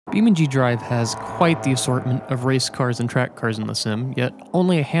BeamNG.drive has quite the assortment of race cars and track cars in the sim, yet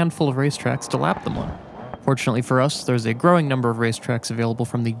only a handful of racetracks to lap them on. Fortunately for us, there's a growing number of racetracks available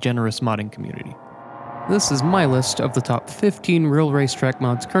from the generous modding community. This is my list of the top 15 real racetrack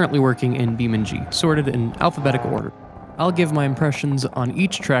mods currently working in BeamNG, sorted in alphabetical order. I'll give my impressions on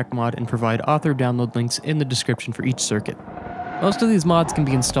each track mod and provide author download links in the description for each circuit. Most of these mods can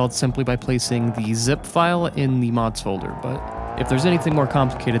be installed simply by placing the zip file in the mods folder, but if there's anything more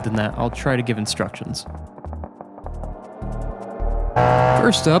complicated than that, I'll try to give instructions.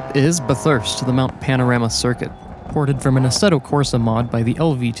 First up is Bathurst, the Mount Panorama circuit. Ported from an Assetto Corsa mod by the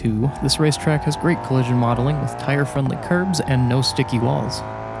LV2, this racetrack has great collision modeling with tire-friendly curbs and no sticky walls.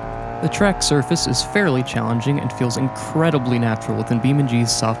 The track surface is fairly challenging and feels incredibly natural within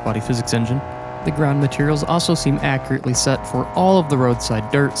BeamNG's soft body physics engine. The ground materials also seem accurately set for all of the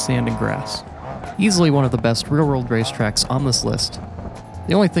roadside dirt, sand, and grass. Easily one of the best real-world racetracks on this list.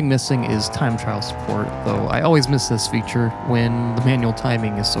 The only thing missing is time trial support, though I always miss this feature when the manual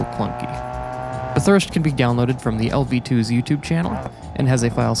timing is so clunky. Bathurst can be downloaded from the LV2's YouTube channel and has a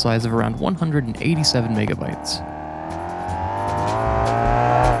file size of around 187 megabytes.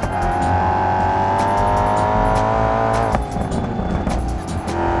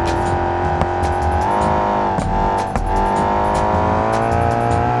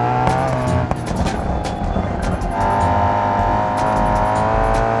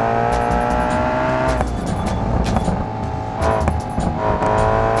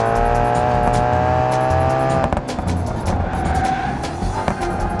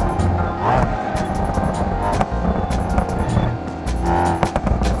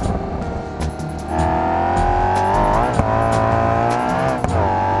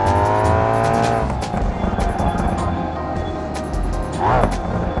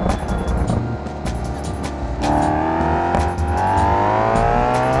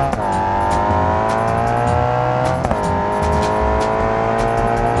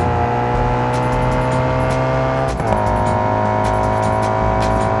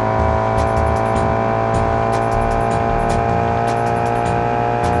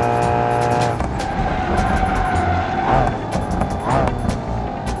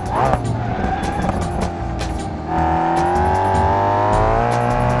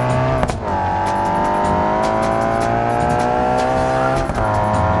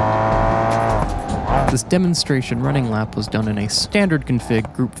 This demonstration running lap was done in a standard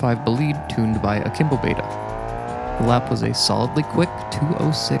config Group 5 Bolide tuned by Akimbo Beta. The lap was a solidly quick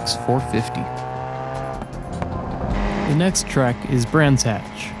 2:06.450. The next track is Brands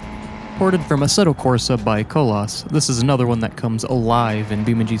Hatch. Ported from Assetto Corsa by Colas, this is another one that comes alive in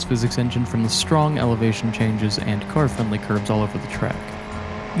BeamNG's physics engine from the strong elevation changes and car-friendly curbs all over the track.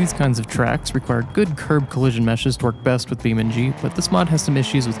 These kinds of tracks require good curb collision meshes to work best with BeamNG, but this mod has some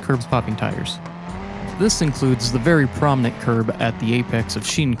issues with curbs popping tires. This includes the very prominent curb at the apex of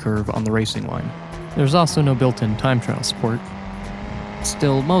Sheen Curve on the racing line. There's also no built-in time trial support.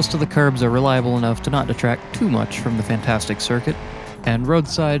 Still, most of the curbs are reliable enough to not detract too much from the fantastic circuit, and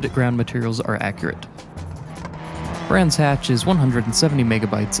roadside ground materials are accurate. Brands Hatch is 170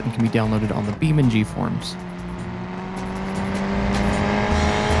 megabytes and can be downloaded on the BeamNG forums.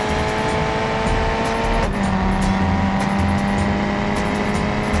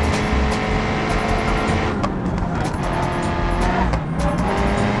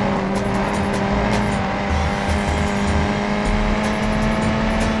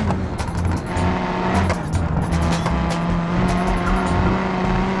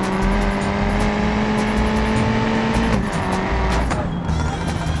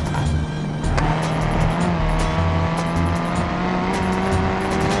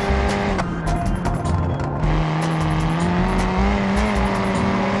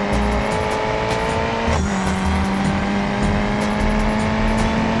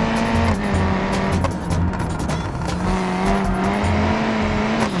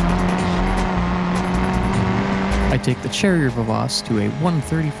 I take the Cherry Vivace to a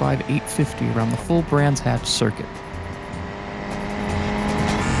 135.850 around the full Brands Hatch circuit.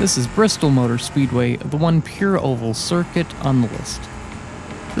 This is Bristol Motor Speedway, the one pure oval circuit on the list.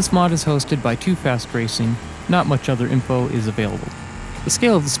 This mod is hosted by Too Fast Racing, not much other info is available. The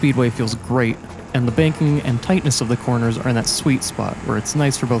scale of the speedway feels great, and the banking and tightness of the corners are in that sweet spot where it's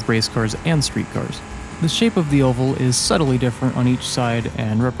nice for both race cars and street cars. The shape of the oval is subtly different on each side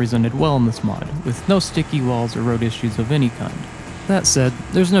and represented well in this mod, with no sticky walls or road issues of any kind. That said,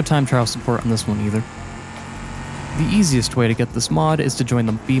 there's no time trial support on this one either. The easiest way to get this mod is to join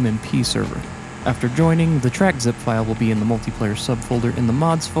the BeamMP server. After joining, the track zip file will be in the multiplayer subfolder in the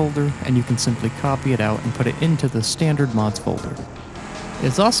mods folder, and you can simply copy it out and put it into the standard mods folder.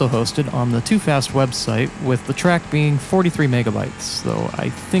 It's also hosted on the Too Fast website, with the track being 43 megabytes, though I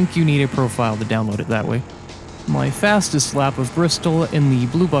think you need a profile to download it that way. My fastest lap of Bristol in the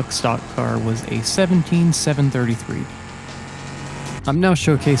Bluebuck stock car was a 17.733. I'm now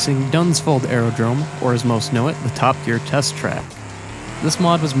showcasing Dunsfold Aerodrome, or as most know it, the Top Gear test track. This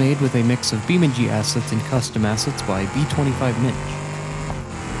mod was made with a mix of BeamNG assets and custom assets by B25Minch.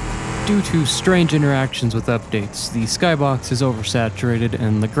 Due to strange interactions with updates, the skybox is oversaturated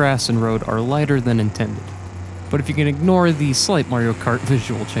and the grass and road are lighter than intended. But if you can ignore the slight Mario Kart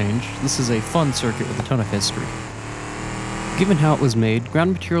visual change, this is a fun circuit with a ton of history. Given how it was made,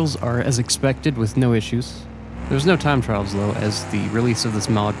 ground materials are as expected with no issues. There's no time trials though, as the release of this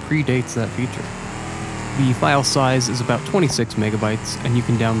mod predates that feature. The file size is about 26 megabytes, and you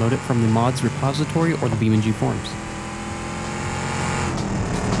can download it from the mods repository or the BeamNG forums.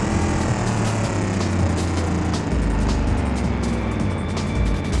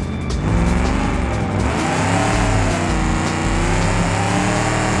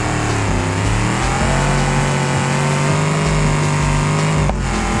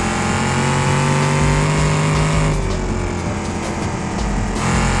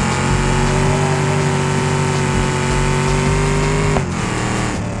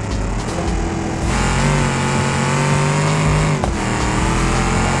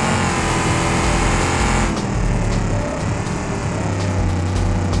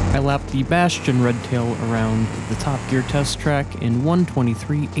 I lapped the Bastion Redtail around the Top Gear test track in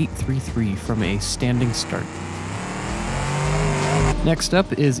 1:23.833 from a standing start. Next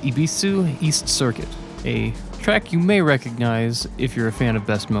up is Ibisu East Circuit, a track you may recognize if you're a fan of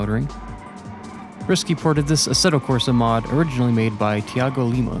Best Motoring. Brisky ported this Assetto Corsa mod originally made by Tiago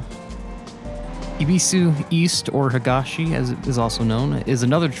Lima. Ibisu East, or Higashi as it is also known, is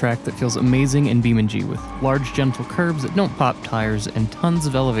another track that feels amazing in BeamNG with large gentle curbs that don't pop tires and tons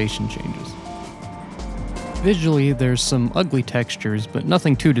of elevation changes. Visually, there's some ugly textures, but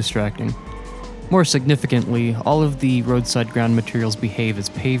nothing too distracting. More significantly, all of the roadside ground materials behave as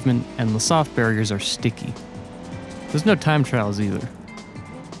pavement, and the soft barriers are sticky. There's no time trials either.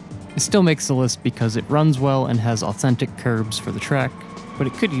 It still makes the list because it runs well and has authentic curbs for the track, but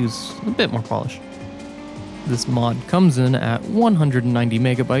it could use a bit more polish. This mod comes in at 190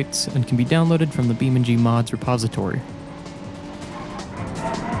 megabytes and can be downloaded from the BeamNG mods repository.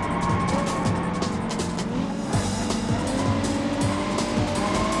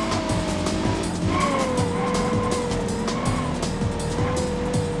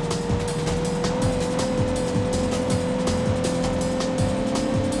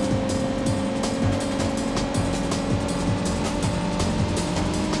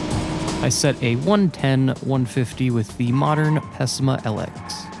 I set a 110-150 with the modern Pessima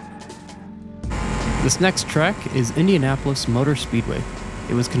LX. This next track is Indianapolis Motor Speedway.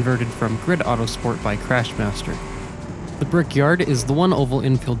 It was converted from Grid Autosport by Crashmaster. The Brickyard is the one oval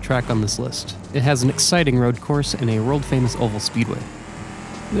infield track on this list. It has an exciting road course and a world-famous oval speedway.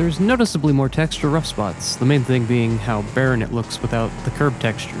 There's noticeably more texture rough spots, the main thing being how barren it looks without the curb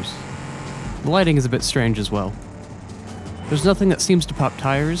textures. The lighting is a bit strange as well. There's nothing that seems to pop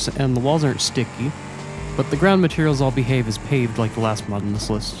tires, and the walls aren't sticky, but the ground materials all behave as paved like the last mod on this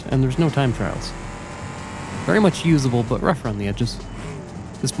list, and there's no time trials. Very much usable, but rough around the edges.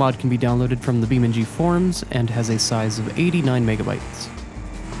 This mod can be downloaded from the BeamNG forums, and has a size of 89 megabytes.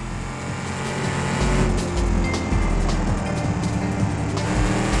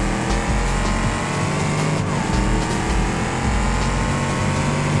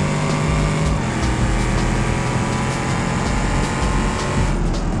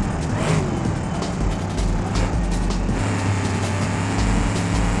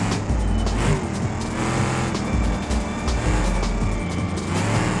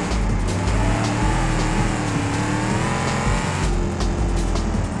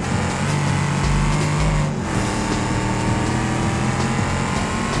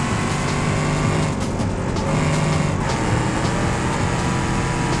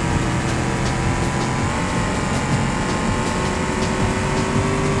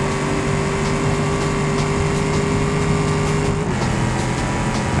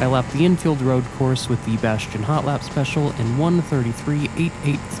 I lapped the infield road course with the Bastion Hot Lap Special in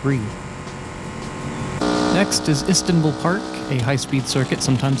 1:33.883. Next is Istanbul Park, a high-speed circuit,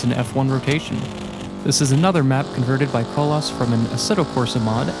 sometimes in F1 rotation. This is another map converted by Kolos from an Assetto Corsa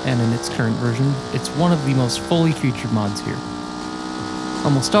mod, and in its current version, it's one of the most fully featured mods here.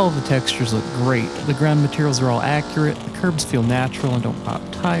 Almost all of the textures look great, the ground materials are all accurate, the curbs feel natural and don't pop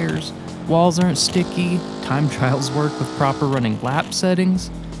tires, walls aren't sticky, time trials work with proper running lap settings,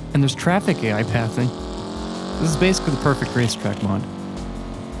 and there's traffic AI pathing. This is basically the perfect racetrack mod.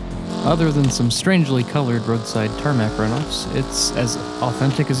 Other than some strangely colored roadside tarmac runoffs, it's as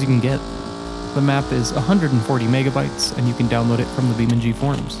authentic as you can get. The map is 140 megabytes, and you can download it from the BeamNG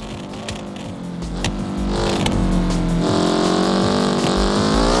forums.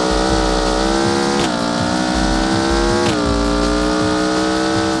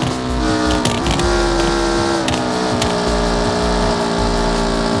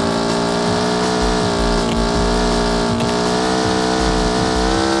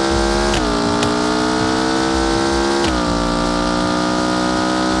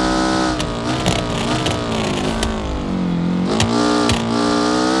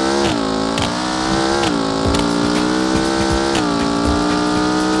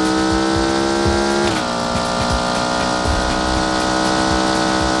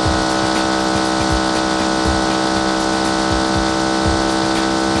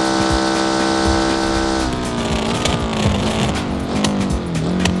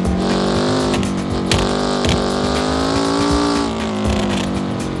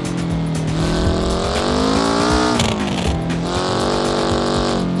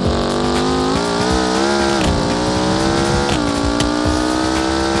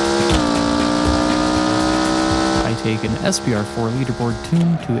 Take an SBR4 leaderboard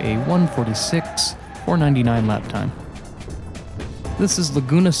tune to a 146, 499 lap time. This is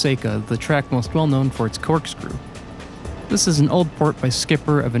Laguna Seca, the track most well known for its corkscrew. This is an old port by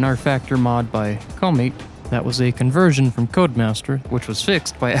Skipper of an R-Factor mod by Comate that was a conversion from Codemaster, which was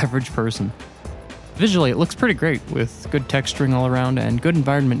fixed by Average Person. Visually, it looks pretty great, with good texturing all around and good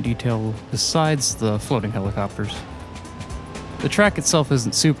environment detail besides the floating helicopters. The track itself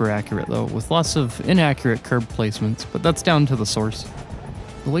isn't super accurate though, with lots of inaccurate curb placements, but that's down to the source.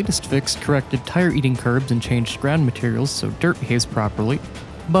 The latest fix corrected tire-eating curbs and changed ground materials so dirt behaves properly,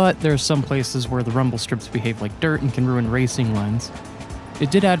 but there are some places where the rumble strips behave like dirt and can ruin racing lines.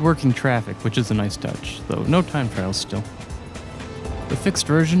 It did add working traffic, which is a nice touch, though no time trials still. The fixed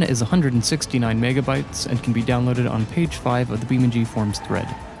version is 169 megabytes and can be downloaded on page 5 of the BeamNG forums thread.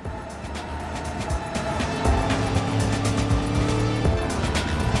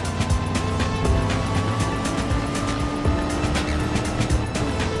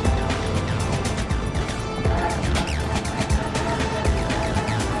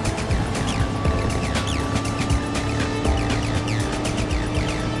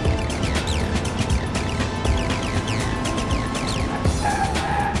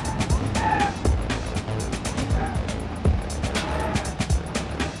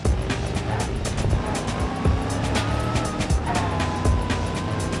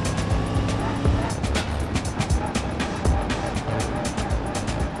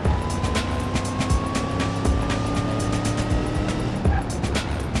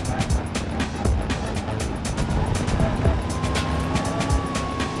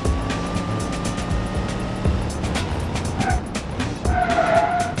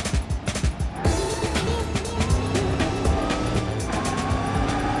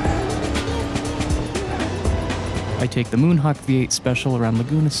 I take the Moonhawk V8 Special around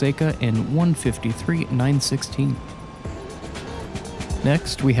Laguna Seca in 153.916.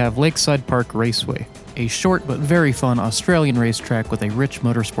 Next, we have Lakeside Park Raceway, a short but very fun Australian racetrack with a rich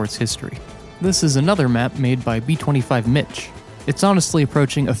motorsports history. This is another map made by B25 Mitch. It's honestly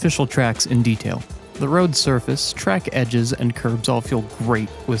approaching official tracks in detail. The road surface, track edges, and curbs all feel great,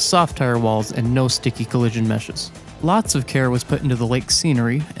 with soft tire walls and no sticky collision meshes. Lots of care was put into the lake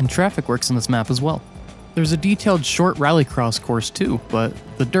scenery, and traffic works in this map as well. There's a detailed short rallycross course too, but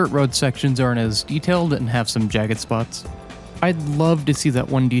the dirt road sections aren't as detailed and have some jagged spots. I'd love to see that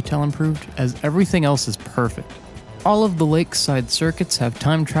one detail improved, as everything else is perfect. All of the lakeside circuits have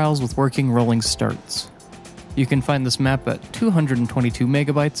time trials with working rolling starts. You can find this map at 222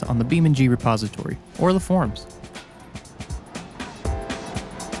 megabytes on the BeamNG repository, or the forums.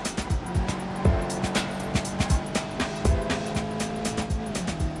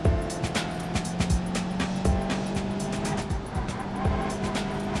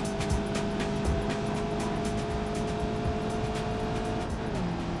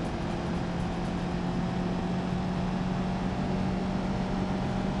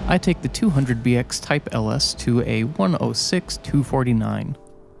 I take the 200BX Type LS to a 106.249.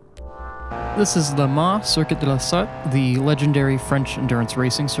 This is Le Mans Circuit de la Sarthe, the legendary French endurance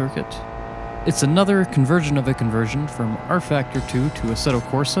racing circuit. It's another conversion of a conversion from R-Factor 2 to Assetto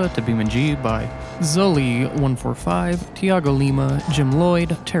Corsa to BeamNG by Zoli145, Tiago Lima, Jim Lloyd,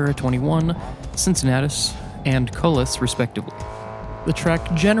 Terra21, Cincinnatus, and Colas respectively. The track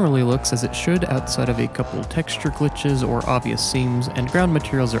generally looks as it should outside of a couple texture glitches or obvious seams, and ground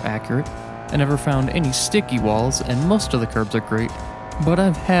materials are accurate. I never found any sticky walls, and most of the curbs are great. but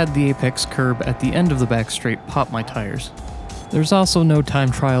I've had the apex curb at the end of the back straight pop my tires. There's also no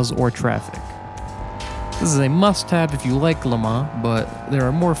time trials or traffic. This is a must-have if you like Le Mans, but there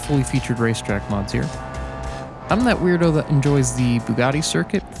are more fully featured racetrack mods here. I'm that weirdo that enjoys the Bugatti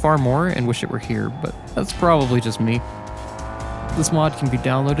circuit far more and wish it were here, but that's probably just me. This mod can be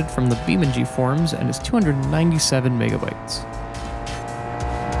downloaded from the BeamNG forums and is 297 megabytes.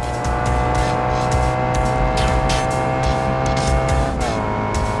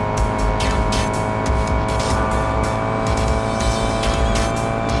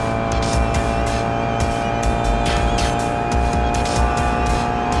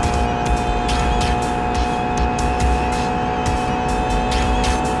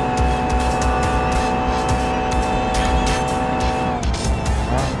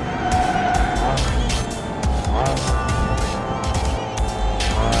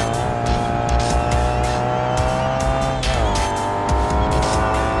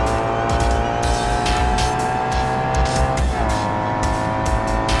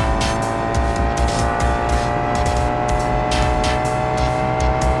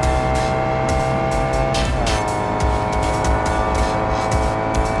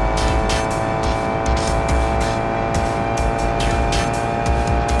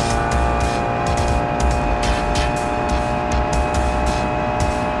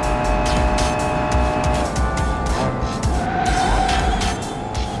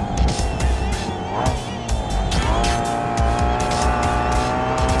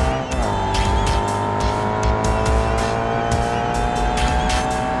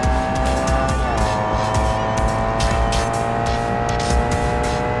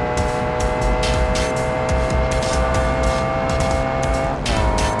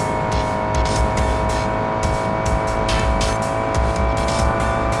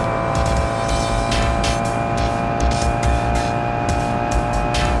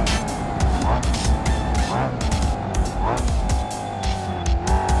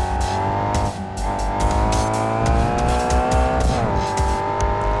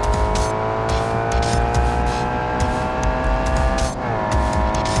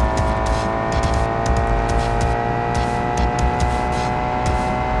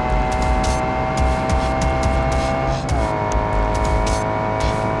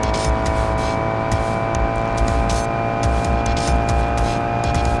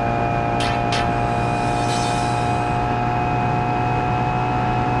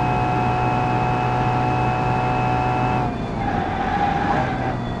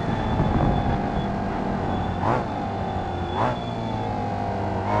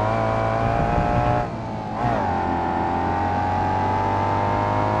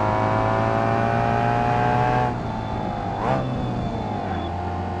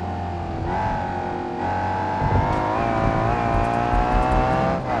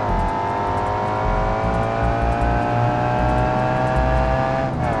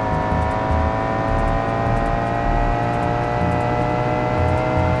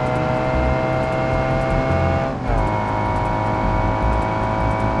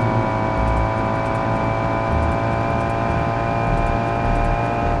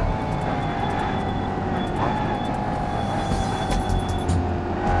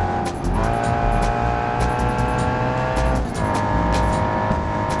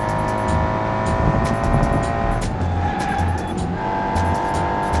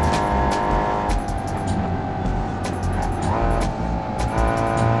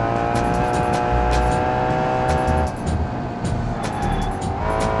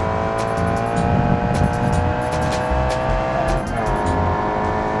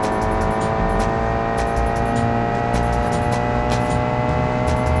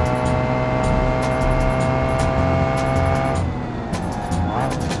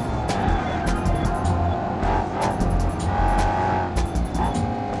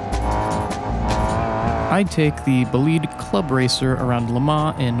 I take the Bolide Club Racer around Le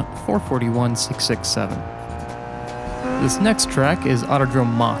Mans in 441.667. This next track is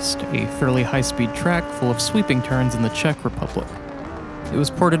Autodrome Most, a fairly high-speed track full of sweeping turns in the Czech Republic. It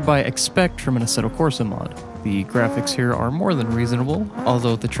was ported by Expect from an Assetto Corsa mod. The graphics here are more than reasonable,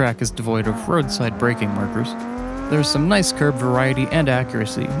 although the track is devoid of roadside braking markers. There's some nice curb variety and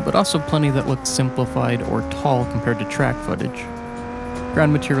accuracy, but also plenty that looks simplified or tall compared to track footage.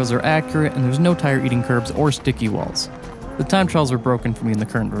 Ground materials are accurate, and there's no tire-eating curbs or sticky walls. The time trials were broken for me in the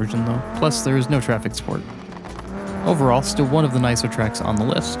current version though, plus there is no traffic support. Overall, still one of the nicer tracks on the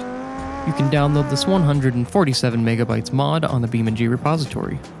list. You can download this 147 megabytes mod on the BeamNG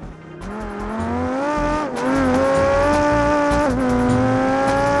repository.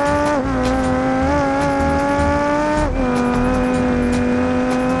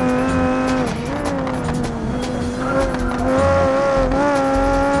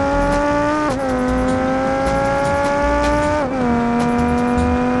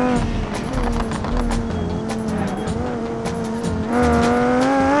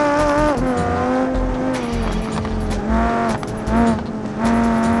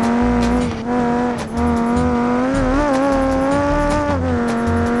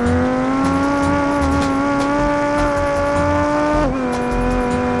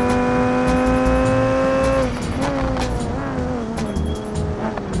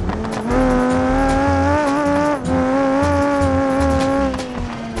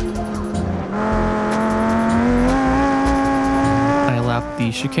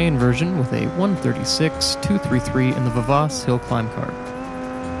 chicane version with a 136-233 in the Vivace hill climb car.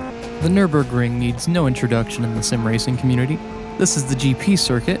 The Nurburgring needs no introduction in the sim racing community. This is the GP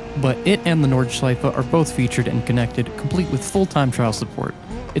circuit, but it and the Nordschleife are both featured and connected, complete with full time trial support.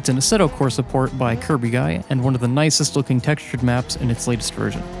 It's an Assetto Corsa port by Kirby Guy, and one of the nicest looking textured maps in its latest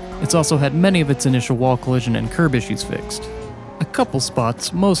version. It's also had many of its initial wall collision and curb issues fixed. A couple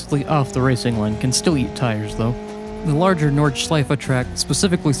spots, mostly off the racing line, can still eat tires though. The larger Nordschleife track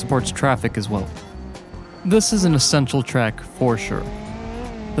specifically supports traffic as well. This is an essential track for sure.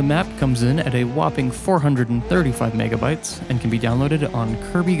 The map comes in at a whopping 435 megabytes and can be downloaded on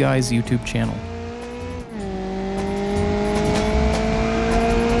Kirby Guy's YouTube channel.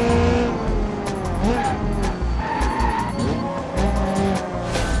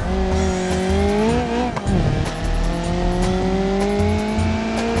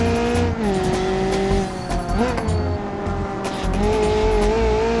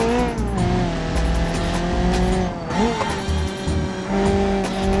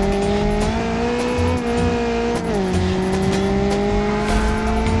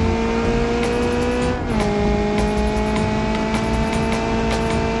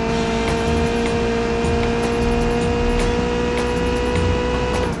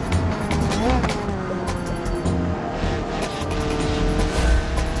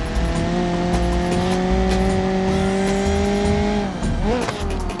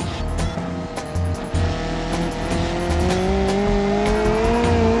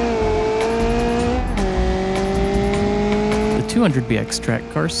 The 200BX track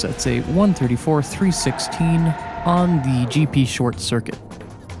car sets a 134-316 on the GP short circuit.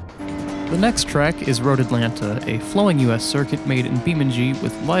 The next track is Road Atlanta, a flowing US circuit made in BeamNG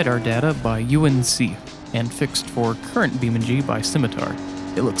with LiDAR data by UNC, and fixed for current BeamNG by Scimitar.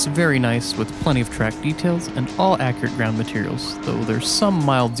 It looks very nice with plenty of track details and all accurate ground materials, though there's some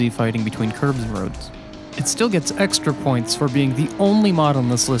mild Z-fighting between curbs and roads. It still gets extra points for being the only mod on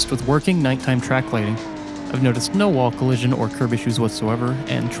this list with working nighttime track lighting. I've noticed no wall collision or curb issues whatsoever,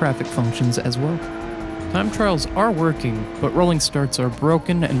 and traffic functions as well. Time trials are working, but rolling starts are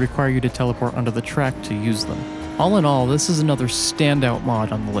broken and require you to teleport onto the track to use them. All in all, this is another standout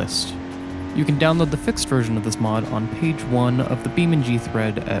mod on the list. You can download the fixed version of this mod on page 1 of the BeamNG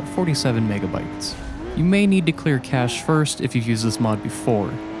thread at 47 megabytes. You may need to clear cache first if you've used this mod before.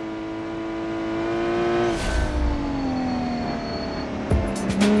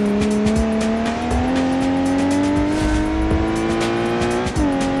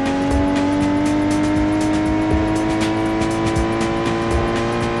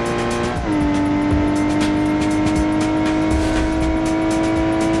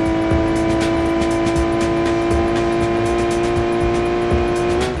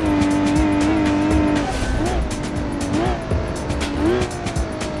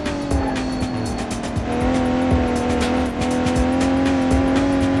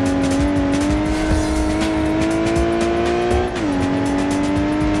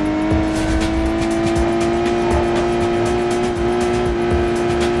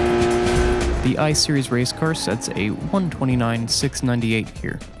 The I-Series race car sets a 129-698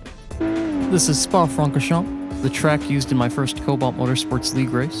 here. This is Spa-Francorchamps, the track used in my first Cobalt Motorsports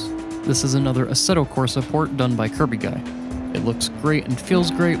League race. This is another Assetto Corsa port done by Kirby Guy. It looks great and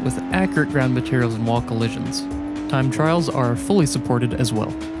feels great with accurate ground materials and wall collisions. Time trials are fully supported as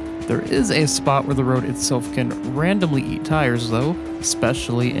well. There is a spot where the road itself can randomly eat tires though,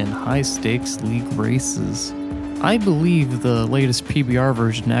 especially in high-stakes league races. I believe the latest PBR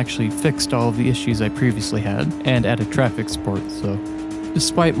version actually fixed all of the issues I previously had, and added traffic support, so.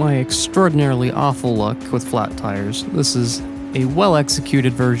 Despite my extraordinarily awful luck with flat tires, this is a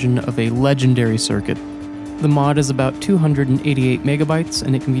well-executed version of a legendary circuit. The mod is about 288 megabytes,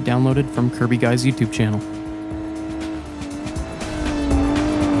 and it can be downloaded from Kirby Guy's YouTube channel.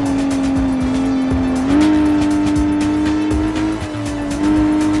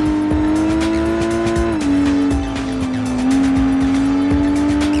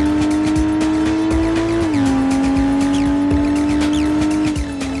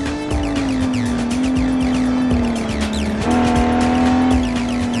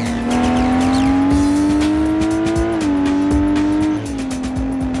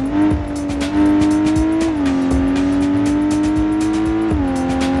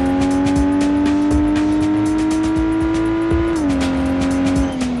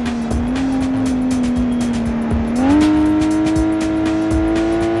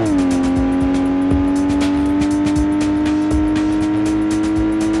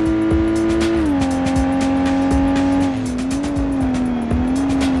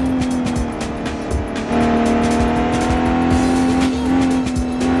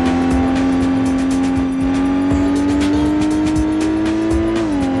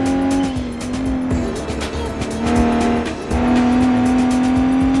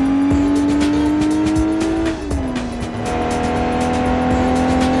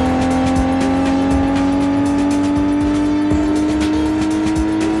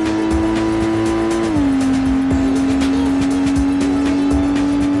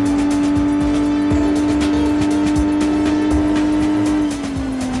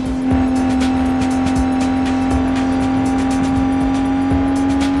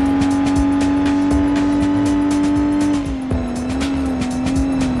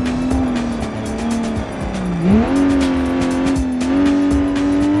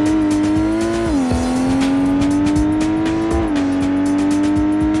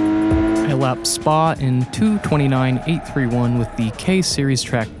 Spa in 229.831 with the K-Series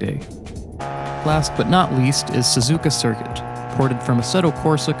track day. Last but not least is Suzuka Circuit, ported from Assetto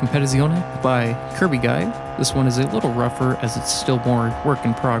Corsa Competizione by Kirby Guy. This one is a little rougher as it's still more work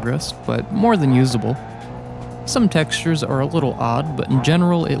in progress, but more than usable. Some textures are a little odd, but in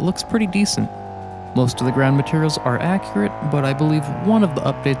general it looks pretty decent. Most of the ground materials are accurate, but I believe one of the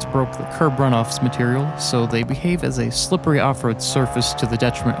updates broke the curb runoffs material, so they behave as a slippery off-road surface to the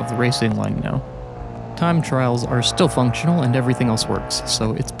detriment of the racing line now. Time trials are still functional and everything else works,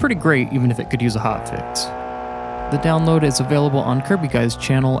 so it's pretty great even if it could use a hotfix. The download is available on Kirby Guy's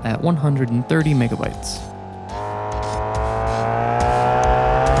channel at 130 megabytes.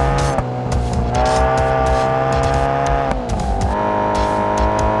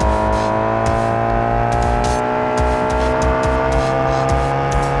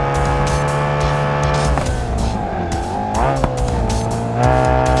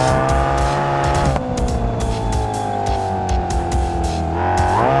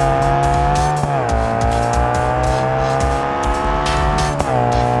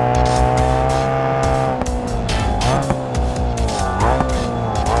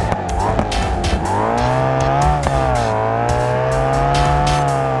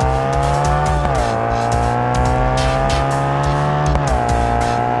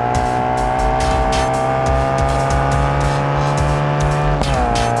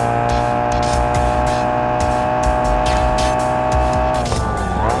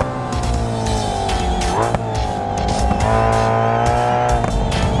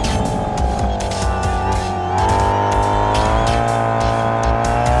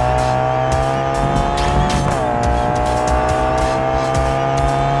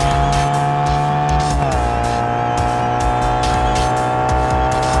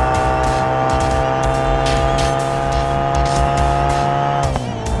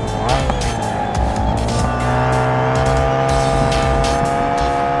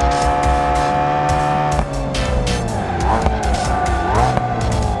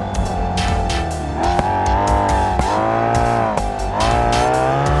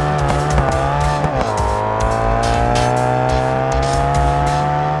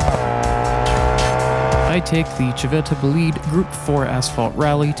 Take the Civetta Bolide Group 4 Asphalt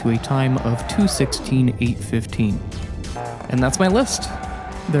Rally to a time of 2:16.815. And that's my list.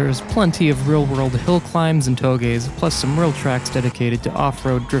 There's plenty of real-world hill climbs and togeys, plus some real tracks dedicated to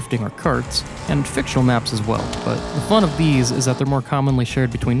off-road drifting or karts, and fictional maps as well. But the fun of these is that they're more commonly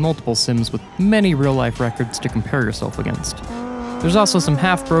shared between multiple sims with many real-life records to compare yourself against. There's also some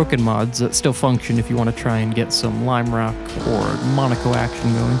half-broken mods that still function if you want to try and get some Lime Rock or Monaco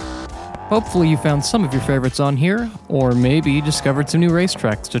action going. Hopefully you found some of your favorites on here, or maybe discovered some new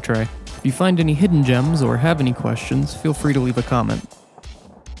racetracks to try. If you find any hidden gems or have any questions, feel free to leave a comment.